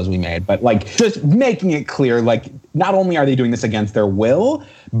joke was we made. But like just making it clear, like not only are they doing this against their will,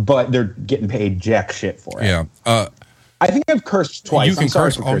 but they're getting paid jack shit for it. Yeah. I think I've cursed twice. You can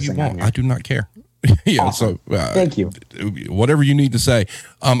curse all you want. I do not care. Yeah. Awesome. So thank you. Whatever you need to say.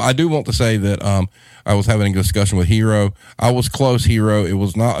 I do want to say that I was having a discussion with Hero. I was close, Hero. It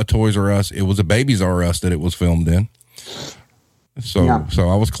was not a Toys R Us. It was a Babies R Us that it was filmed in. So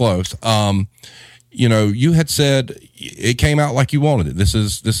I was close. You had said it came out like you wanted it. This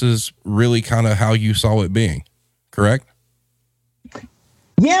is really kind of how you saw it being, correct?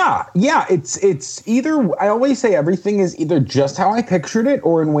 Yeah. It's either, I always say everything is either just how I pictured it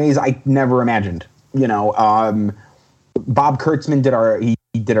or in ways I never imagined. Bob Kurtzman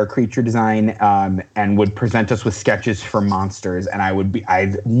did our creature design and would present us with sketches for monsters, and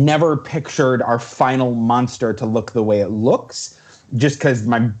I've never pictured our final monster to look the way it looks, just because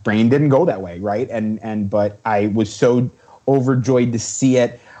my brain didn't go that way, right? But I was so overjoyed to see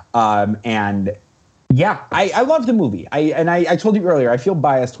it, and yeah, I love the movie. I told you earlier, I feel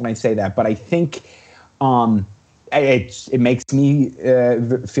biased when I say that, but I think it makes me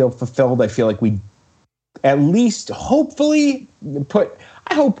feel fulfilled. I feel like we at least hopefully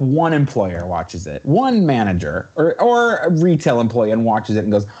I hope one employer watches it, one manager or a retail employee and watches it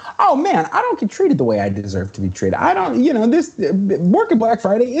and goes, oh man, I don't get treated the way I deserve to be treated. I don't, this working Black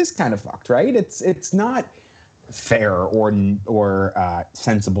Friday is kind of fucked, right? It's not fair or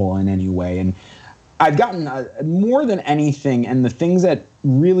sensible in any way. And I've gotten more than anything, and the things that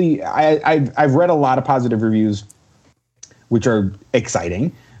really I've read a lot of positive reviews, which are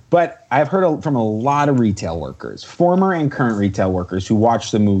exciting. But I've heard from a lot of retail workers, former and current retail workers, who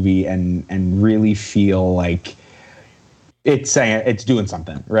watch the movie and really feel like it's doing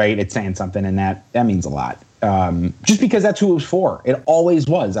something, right? It's saying something, and that means a lot. Just because that's who it was for. It always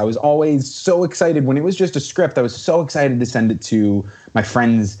was. I was always so excited when it was just a script. I was so excited to send it to my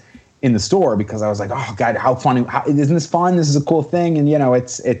friends in the store because I was like, oh God, how funny! Isn't this fun? This is a cool thing, and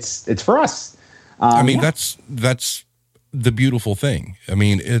it's for us. That's the beautiful thing. I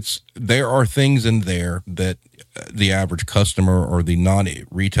mean, there are things in there that the average customer or the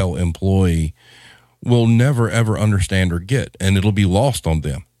non-retail employee will never ever understand or get, and it'll be lost on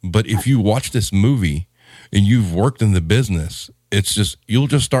them. But if you watch this movie and you've worked in the business, it's just, you'll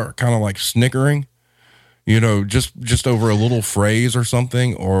just start kind of like snickering, just over a little phrase or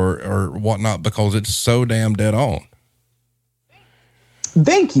something or whatnot, because it's so damn dead on.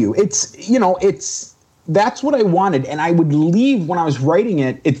 Thank you. That's what I wanted. And I would leave when I was writing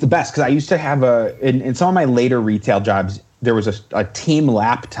it. It's the best because I used to have in some of my later retail jobs, there was a team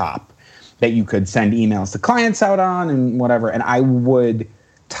laptop that you could send emails to clients out on and whatever. And I would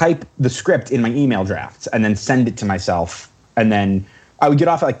type the script in my email drafts and then send it to myself. And then I would get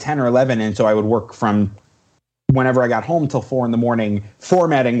off at like 10 or 11. And so I would work from whenever I got home till 4 a.m,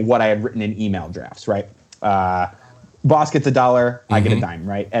 formatting what I had written in email drafts, right? Boss gets $1, I get a dime,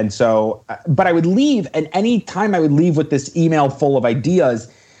 right? And so, but I would leave, and any time I would leave with this email full of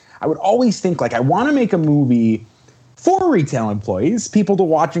ideas, I would always think like, I want to make a movie for retail employees, people to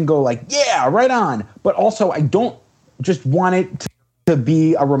watch and go like, yeah, right on. But also, I don't just want it to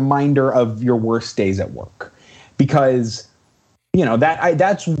be a reminder of your worst days at work, because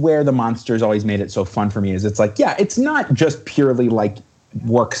that's where the monsters always made it so fun for me. Is it's like, yeah, it's not just purely like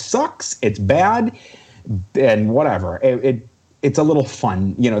work sucks, it's bad. And whatever, it's a little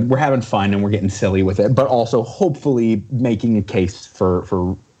fun. We're having fun and we're getting silly with it, but also hopefully making a case for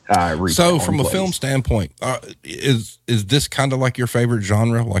retail. So, from a film standpoint, is this kind of like your favorite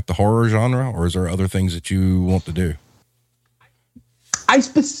genre, like the horror genre, or is there other things that you want to do? I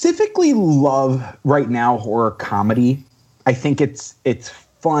specifically love right now horror comedy. I think it's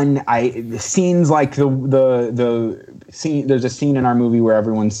fun. The scenes like the scene. There's a scene in our movie where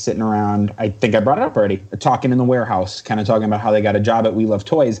everyone's sitting around. I think I brought it up already. Talking in the warehouse, kind of talking about how they got a job at We Love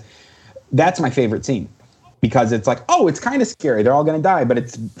Toys. That's my favorite scene because it's like, oh, it's kind of scary. They're all going to die, but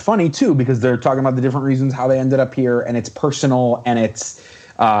it's funny too because they're talking about the different reasons how they ended up here, and it's personal and it's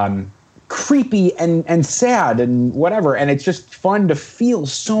creepy and sad and whatever. And it's just fun to feel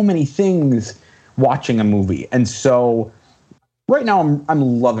so many things watching a movie. And so right now, I'm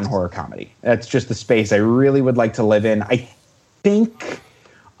loving horror comedy. That's just the space I really would like to live in. I think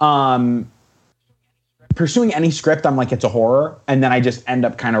pursuing any script, I'm like, it's a horror. And then I just end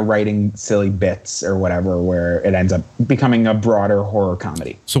up kind of writing silly bits or whatever, where it ends up becoming a broader horror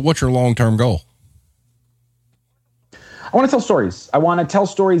comedy. So what's your long-term goal? I want to tell stories. I want to tell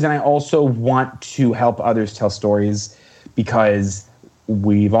stories, and I also want to help others tell stories because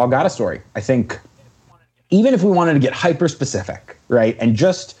we've all got a story. I think even if we wanted to get hyper specific, right, and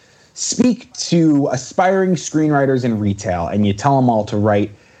just speak to aspiring screenwriters in retail, and you tell them all to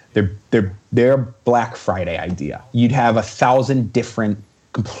write their Black Friday idea, you'd have 1,000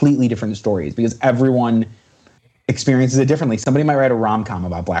 completely different stories, because everyone experiences it differently. Somebody might write a rom-com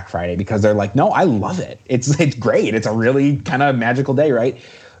about Black Friday because they're like, no, I love it. It's great. It's a really kind of magical day, right?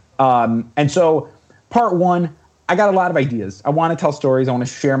 And so part one, I got a lot of ideas. I want to tell stories. I want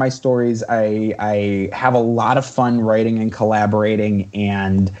to share my stories. I have a lot of fun writing and collaborating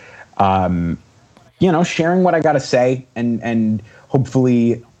and, sharing what I got to say and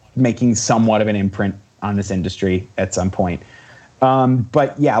hopefully making somewhat of an imprint on this industry at some point.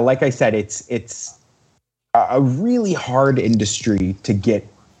 But yeah, like I said, it's a really hard industry to get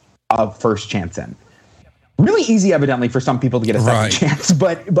a first chance in. Really easy, evidently, for some people to get a second chance,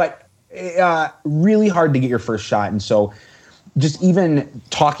 but really hard to get your first shot. And so just even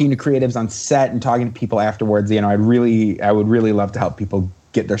talking to creatives on set and talking to people afterwards, I would really love to help people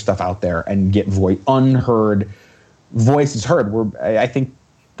get their stuff out there and get unheard voices heard. I think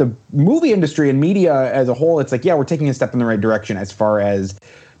the movie industry and media as a whole, it's like, yeah, we're taking a step in the right direction as far as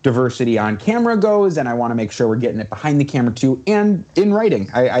diversity on camera goes, and I want to make sure we're getting it behind the camera too, and in writing.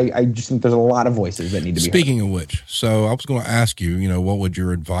 I just think there's a lot of voices that need to be Speaking heard. of which, so I was going to ask you, what would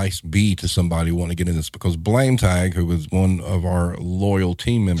your advice be to somebody wanting to get in this? Because Blame Tag, who was one of our loyal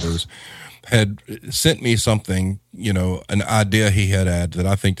team members, had sent me something, an idea he had that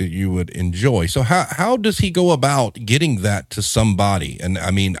I think that you would enjoy. So how does he go about getting that to somebody? And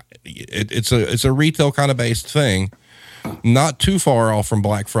I mean, it's a retail kind of based thing, not too far off from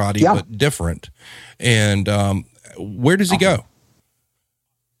Black Friday, but different. And where does he go?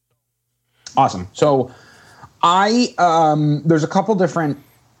 Awesome. So there's a couple different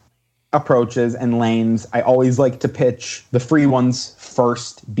approaches and lanes. I always like to pitch the free ones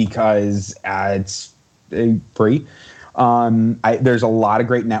first because it's free. There's a lot of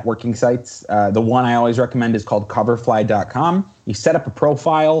great networking sites. The one I always recommend is called coverfly.com. You set up a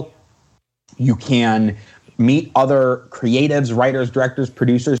profile. You can meet other creatives, writers, directors,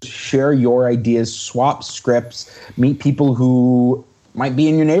 producers, share your ideas, swap scripts, meet people who might be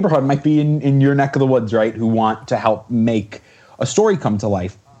in your neighborhood, might be in your neck of the woods, right, who want to help make a story come to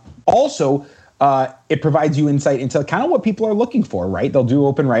life. Also, it provides you insight into kind of what people are looking for, right? They'll do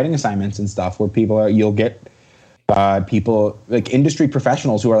open writing assignments and stuff where you'll get people like industry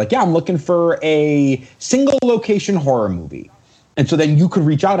professionals who are like, yeah, I'm looking for a single location horror movie. And so then you could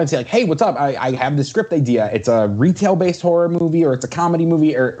reach out and say like, hey, what's up? I have this script idea. It's a retail-based horror movie, or it's a comedy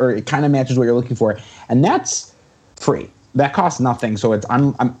movie, or it kind of matches what you're looking for. And that's free. That costs nothing. So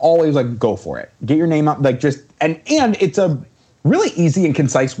I'm always like, go for it. Get your name up. Like and it's a really easy and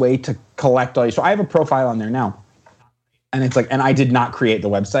concise way to collect all your. So I have a profile on there now. And it's like, and I did not create the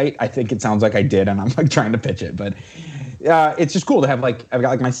website. I think it sounds like I did, and I'm like trying to pitch it, but it's just cool to have I've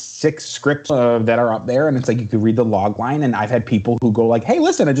got my 6 scripts that are up there, and it's like you could read the log line, and I've had people who go like, hey,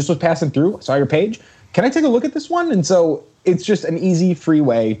 listen, I just was passing through, saw your page. Can I take a look at this one? And so it's just an easy, free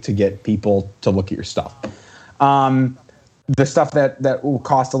way to get people to look at your stuff. The stuff that will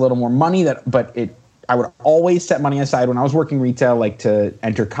cost a little more money, I would always set money aside when I was working retail, like to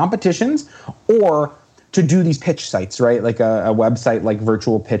enter competitions or to do these pitch sites, right? Like a website like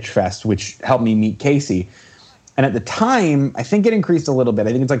Virtual Pitch Fest, which helped me meet Casey. And at the time, I think it increased a little bit.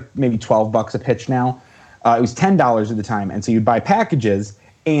 I think it's like maybe $12 a pitch now. It was $10 at the time. And so you'd buy packages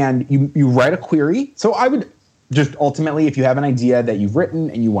and you write a query. So I would just ultimately, if you have an idea that you've written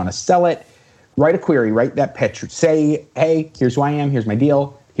and you want to sell it, write a query, write that pitch. Say, hey, here's who I am. Here's my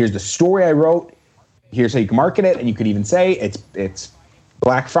deal. Here's the story I wrote. Here's how you can market it. And you could even say it's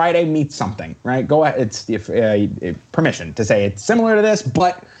Black Friday meets something, right? Go ahead. It's permission to say it's similar to this,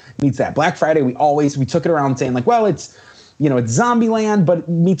 but meets that. Black Friday, we took it around saying like, well, it's Zombieland, but it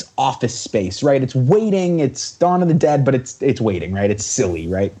meets Office Space, right? It's waiting. It's Dawn of the Dead, but it's waiting, right? It's silly,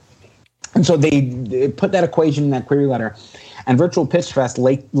 right? And so they put that equation in that query letter, and Virtual Pitch Fest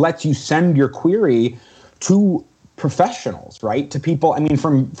lets you send your query to professionals, right? To people. I mean,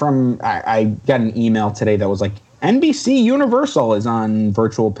 I got an email today that was like, NBC Universal is on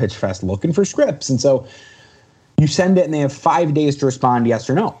Virtual Pitch Fest looking for scripts. And so you send it and they have 5 days to respond yes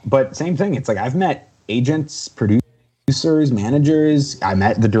or no. But same thing. It's like I've met agents, producers, managers. I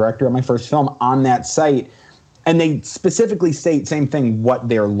met the director of my first film on that site. And they specifically state same thing, what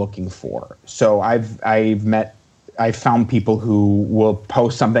they're looking for. So I've found people who will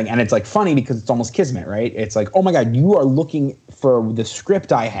post something and it's like funny because it's almost kismet, right? It's like, oh my God, you are looking for the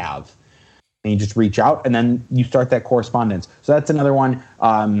script I have. And you just reach out and then you start that correspondence. So that's another one.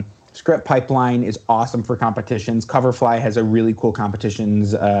 Script Pipeline is awesome for competitions. Coverfly has a really cool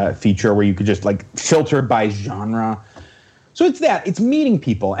competitions feature where you could just like filter by genre. So it's meeting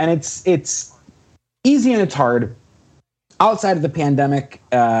people, and it's easy and it's hard. Outside of the pandemic,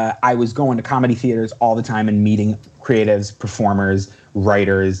 I was going to comedy theaters all the time and meeting creatives, performers,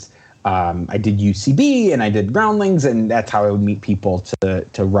 writers. I did UCB and I did Groundlings, and that's how I would meet people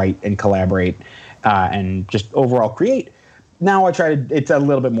to write and collaborate and just overall create. Now it's a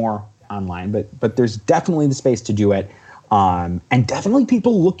little bit more online, but there's definitely the space to do it. And definitely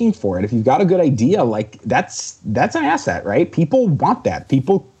people looking for it. If you've got a good idea, like that's an asset, right? People want that.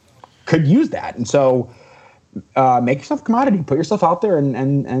 People could use that. And so make yourself a commodity, put yourself out there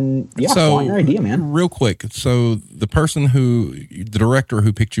and yeah, flaunt your idea, man. Real quick. So the director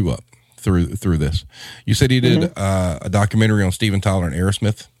who picked you up through this, you said he did a documentary on Steven Tyler and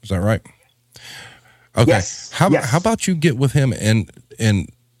Aerosmith. Is that right? Okay. Yes. How about you get with him and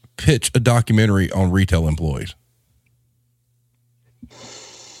pitch a documentary on retail employees?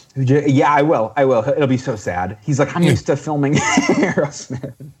 Yeah, I will. It'll be so sad. He's like, I'm used to filming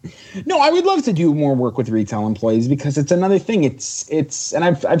Aerosmith. No, I would love to do more work with retail employees because it's another thing. It's, and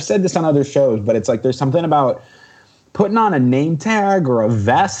I've said this on other shows, but it's like there's something about putting on a name tag or a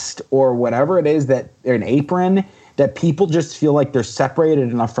vest or whatever it is or an apron that people just feel like they're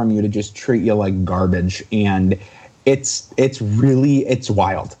separated enough from you to just treat you like garbage. And it's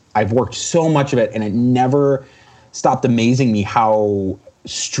wild. I've worked so much of it, and it never stopped amazing me how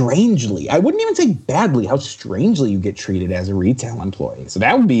strangely, I wouldn't even say badly, how strangely you get treated as a retail employee. So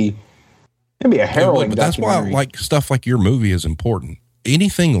that'd be a harrowing. But that's why like stuff like your movie is important.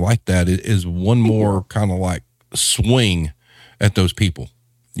 Anything like that is one more kind of like swing at those people,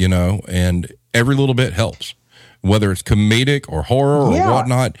 and every little bit helps, whether it's comedic or horror or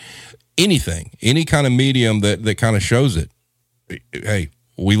whatnot, any kind of medium that kind of shows it. Hey,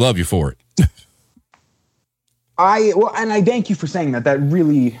 we love you for it. And I thank you for saying that. That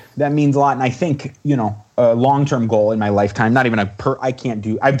means a lot. And I think, a long-term goal in my lifetime, not even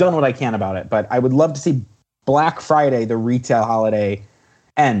I've done what I can about it, but I would love to see Black Friday, the retail holiday,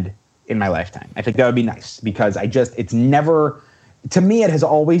 end in my lifetime. I think that would be nice because it's never, to me, it has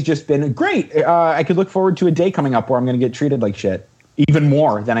always just been great. I could look forward to a day coming up where I'm going to get treated like shit, even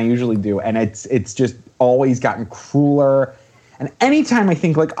more than I usually do. And it's just always gotten crueler. And anytime I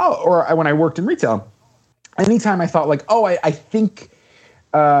think like, when I worked in retail, anytime I thought like, I think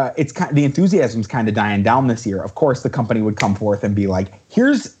it's the enthusiasm's kind of dying down this year. Of course, the company would come forth and be like,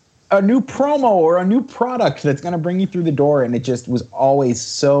 here's a new promo or a new product that's going to bring you through the door. And it just was always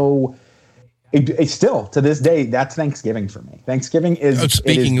so, it's still to this day, that's Thanksgiving for me. Thanksgiving is.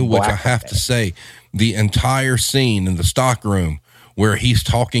 Speaking of which, I have to say the entire scene in the stock room where he's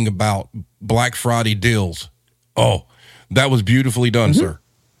talking about Black Friday deals. Oh, that was beautifully done, sir.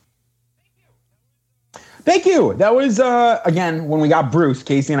 Thank you. That was, again, when we got Bruce,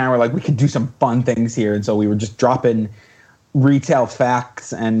 Casey and I were like, we could do some fun things here. And so we were just dropping retail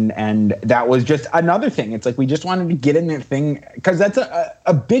facts. And that was just another thing. It's like we just wanted to get in that thing because that's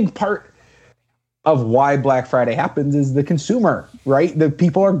a big part of why Black Friday happens is the consumer, right? The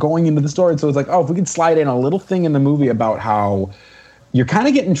people are going into the store. And so it's like, if we could slide in a little thing in the movie about how you're kind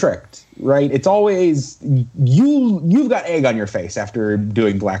of getting tricked, right? It's always you've got egg on your face after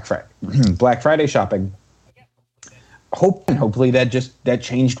doing Black Friday shopping. Hopefully that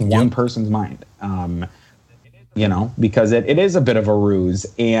changed one person's mind, because it is a bit of a ruse.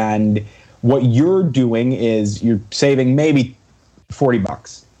 And what you're doing is you're saving maybe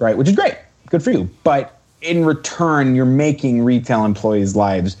 $40, right? Which is great. Good for you. But in return, you're making retail employees'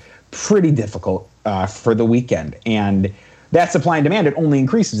 lives pretty difficult for the weekend. And that supply and demand, it only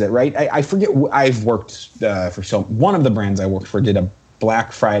increases it, right? I forget. I've worked one of the brands I worked for did a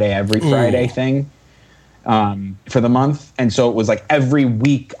Black Friday every Friday thing. For the month. And so it was like every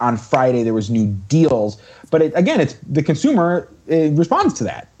week on Friday there was new deals. But it's the consumer responds to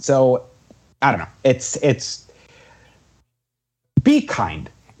that. So I don't know. It's be kind.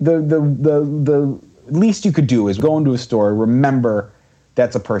 The least you could do is go into a store, remember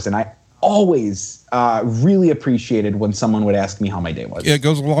that's a person. I always really appreciated when someone would ask me how my day was. Yeah, it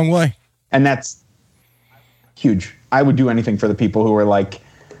goes a long way. And that's huge. I would do anything for the people who were like,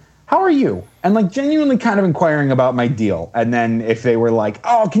 how are you? And like genuinely kind of inquiring about my deal. And then if they were like,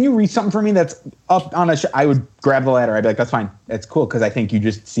 can you read something for me that's up on I would grab the ladder. I'd be like, that's fine. That's cool. Cause I think you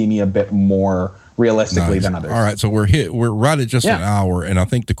just see me a bit more realistically than others. All right. So we're right at just an hour. And I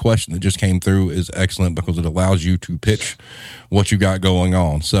think the question that just came through is excellent because it allows you to pitch what you got going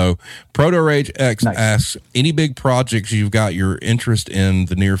on. So Proto Rage X asks, any big projects you've got your interest in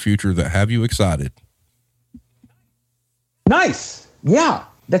the near future that have you excited? Nice. Yeah.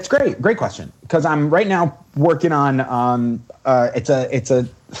 That's great. Great question. Because I'm right now working on it's a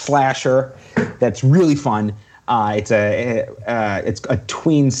slasher that's really fun. It's a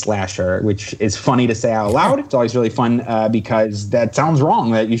tween slasher, which is funny to say out loud. It's always really fun because that sounds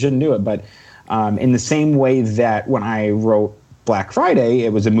wrong, that you shouldn't do it. But in the same way that when I wrote Black Friday,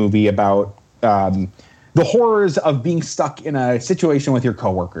 it was a movie about the horrors of being stuck in a situation with your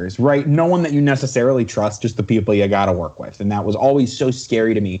coworkers, right? No one that you necessarily trust, just the people you got to work with. And that was always so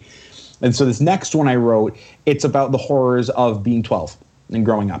scary to me. And so this next one I wrote, it's about the horrors of being 12 and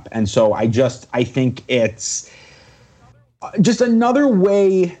growing up. And so I think it's just another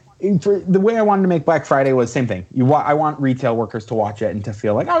way. For the way I wanted to make Black Friday was same thing. I want retail workers to watch it and to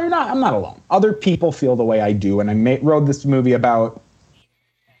feel like, oh, I'm not alone. Other people feel the way I do. And I wrote this movie about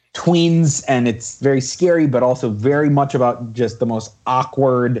tweens, and it's very scary, but also very much about just the most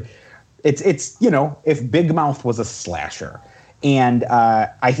awkward. It's if Big Mouth was a slasher, and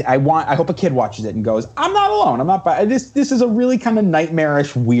I hope a kid watches it and goes, I'm not alone. I'm not. This is a really kind of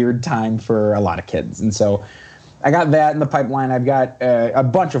nightmarish, weird time for a lot of kids, and so I got that in the pipeline. I've got a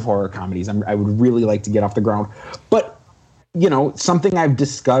bunch of horror comedies I would really like to get off the ground, but something I've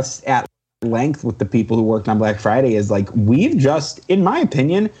discussed at length with the people who worked on Black Friday is like, we've just, in my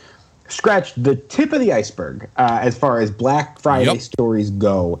opinion, scratched the tip of the iceberg as far as Black Friday stories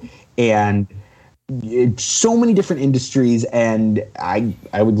go, and it's so many different industries, and I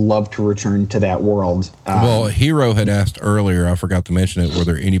would love to return to that world. Well, Hero had asked earlier, I forgot to mention it, were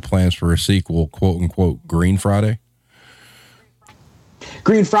there any plans for a sequel, quote unquote, Green Friday?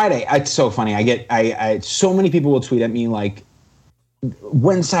 Green Friday, it's so funny. I so many people will tweet at me like,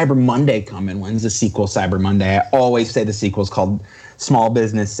 when's Cyber Monday coming? When's the sequel Cyber Monday? I always say the sequel's called Small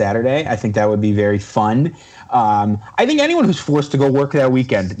Business Saturday. I think that would be very fun. I think anyone who's forced to go work that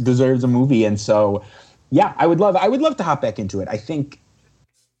weekend deserves a movie. And so, yeah, I would love to hop back into it. I think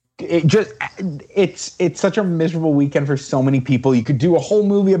it's such a miserable weekend for so many people. You could do a whole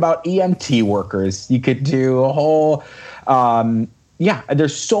movie about EMT workers. You could do a whole,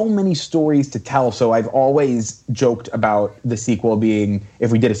 there's so many stories to tell. So I've always joked about the sequel being,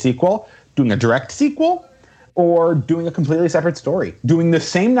 if we did a sequel, doing a direct sequel or doing a completely separate story, doing the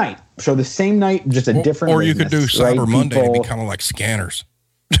same night, show the same night, just a different. Or you could do Cyber right? Monday to be kind of like Scanners.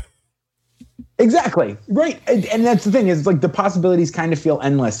 Exactly. Right. And that's the thing, is like the possibilities kind of feel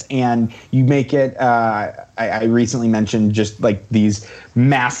endless, and you make it, I recently mentioned just like these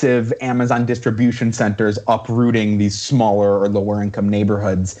massive Amazon distribution centers uprooting these smaller or lower income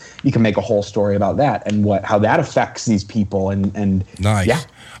neighborhoods. You can make a whole story about that and how that affects these people. And nice. Yeah.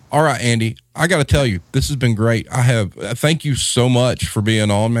 All right, Andy, I got to tell you, this has been great. Thank you so much for being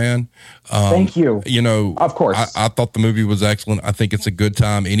on, man. Thank you. Of course. I thought the movie was excellent. I think it's a good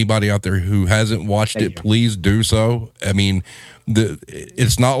time. Anybody out there who hasn't watched it, please do so. I mean,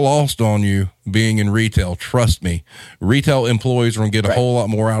 it's not lost on you being in retail. Trust me. Retail employees are going to get a whole lot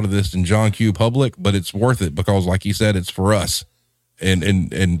more out of this than John Q. Public, but it's worth it because, like he said, it's for us.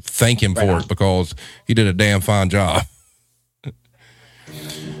 And thank him for it, because he did a damn fine job.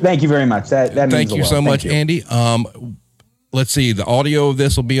 Thank you very much. That means thank you so much, Andy. Let's see. The audio of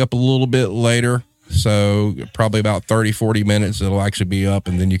this will be up a little bit later, so probably about 30, 40 minutes. It'll actually be up,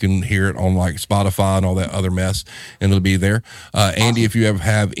 and then you can hear it on like Spotify and all that other mess, and it'll be there. Andy, if you ever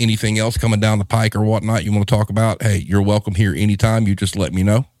have anything else coming down the pike or whatnot you want to talk about, hey, you're welcome here anytime. You just let me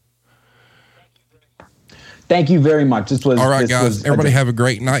know. Thank you very much. All right, guys. Everybody have a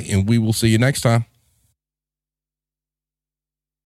great night, and we will see you next time.